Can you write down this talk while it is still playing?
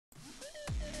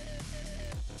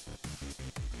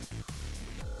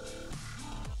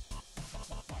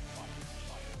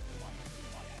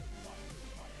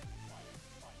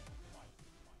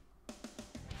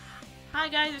Hi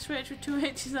guys, it's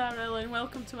rachhrl and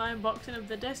welcome to my unboxing of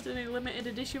the Destiny limited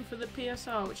edition for the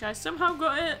PS4, which I somehow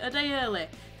got a day early.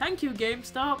 Thank you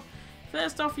GameStop!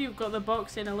 First off, you've got the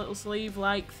box in a little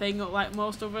sleeve-like thing, like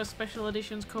most other special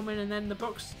editions come in, and then the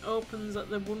box opens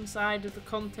at the one side of the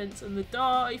contents and the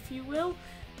door, if you will,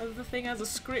 and the thing has a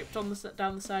script on the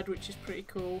down the side, which is pretty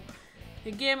cool.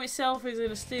 The game itself is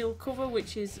in a steel cover,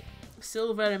 which is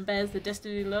silver and bears the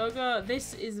Destiny logo.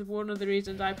 This is one of the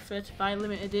reasons I prefer to buy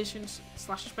limited editions /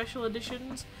 special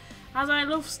editions, as I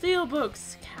love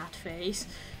steelbooks. Catface.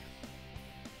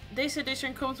 This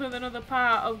edition comes with another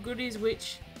part of goodies,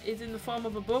 which is in the form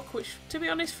of a book, which to be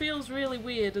honest feels really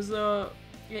weird, as though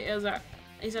it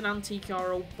is an antique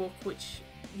or old book which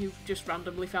you've just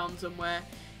randomly found somewhere.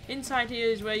 Inside here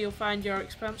is where you'll find your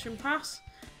expansion pass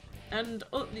and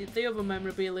the other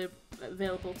memorabilia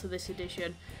available to this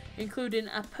edition, including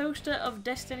a poster of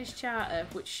Destiny's Charter,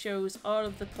 which shows all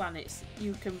of the planets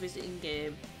you can visit in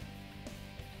game.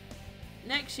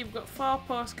 Next, you've got 4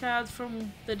 postcards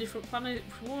from the different planets,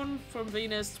 1 from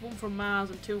Venus, 1 from Mars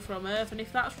and 2 from Earth, and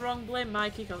if that's wrong, blame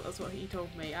Mikey, because that's what he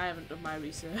told me. I haven't done my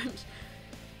research.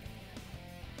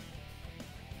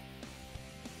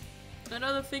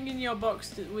 Another thing in your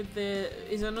box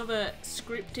is another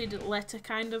scripted letter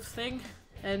kind of thing,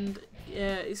 and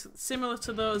it's similar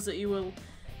to those that you will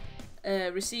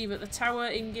receive at the tower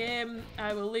in game.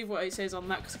 I will leave what it says on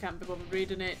that because I can't be bothered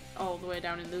reading it all the way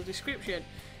down in the description.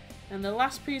 And the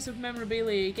last piece of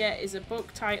memorabilia you get is a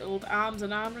book titled Arms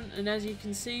and Armament, and as you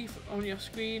can see on your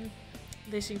screen,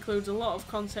 this includes a lot of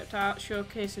concept art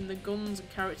showcasing the guns and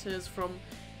characters from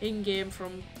in-game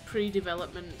from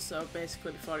pre-development, so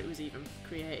basically before it was even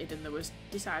created and there was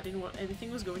deciding what everything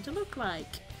was going to look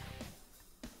like.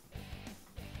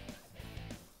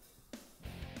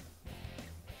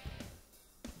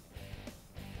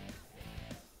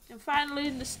 And finally,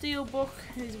 in the steel book,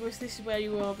 this is where you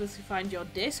will obviously find your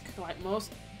disc, like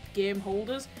most game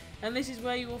holders, and this is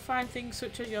where you will find things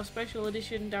such as your special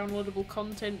edition downloadable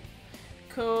content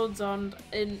codes, and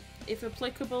if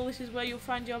applicable, this is where you'll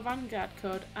find your Vanguard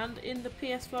code, and in the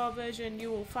PS4 version you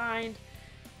will find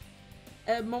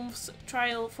a month's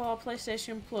trial for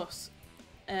PlayStation Plus.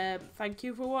 Thank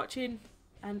you for watching,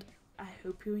 and I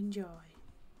hope you enjoy.